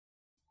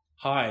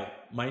Hi,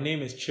 my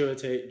name is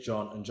Chiwete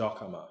John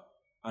Njokama,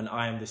 and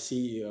I am the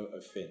CEO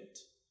of FINT.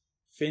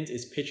 FINT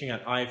is pitching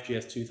at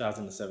IFGS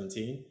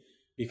 2017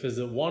 because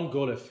the one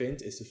goal of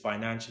FINT is to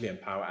financially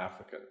empower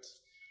Africans.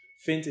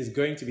 FINT is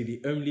going to be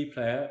the only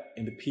player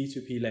in the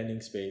P2P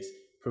lending space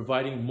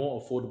providing more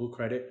affordable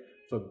credit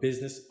for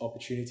business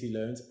opportunity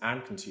loans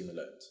and consumer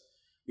loans.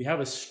 We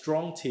have a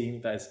strong team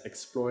that is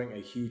exploring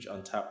a huge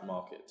untapped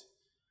market.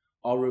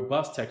 Our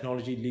robust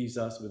technology leaves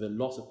us with a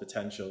lot of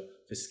potential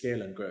for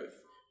scale and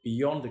growth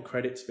beyond the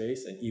credit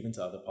space and even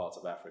to other parts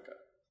of Africa.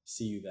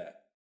 See you there.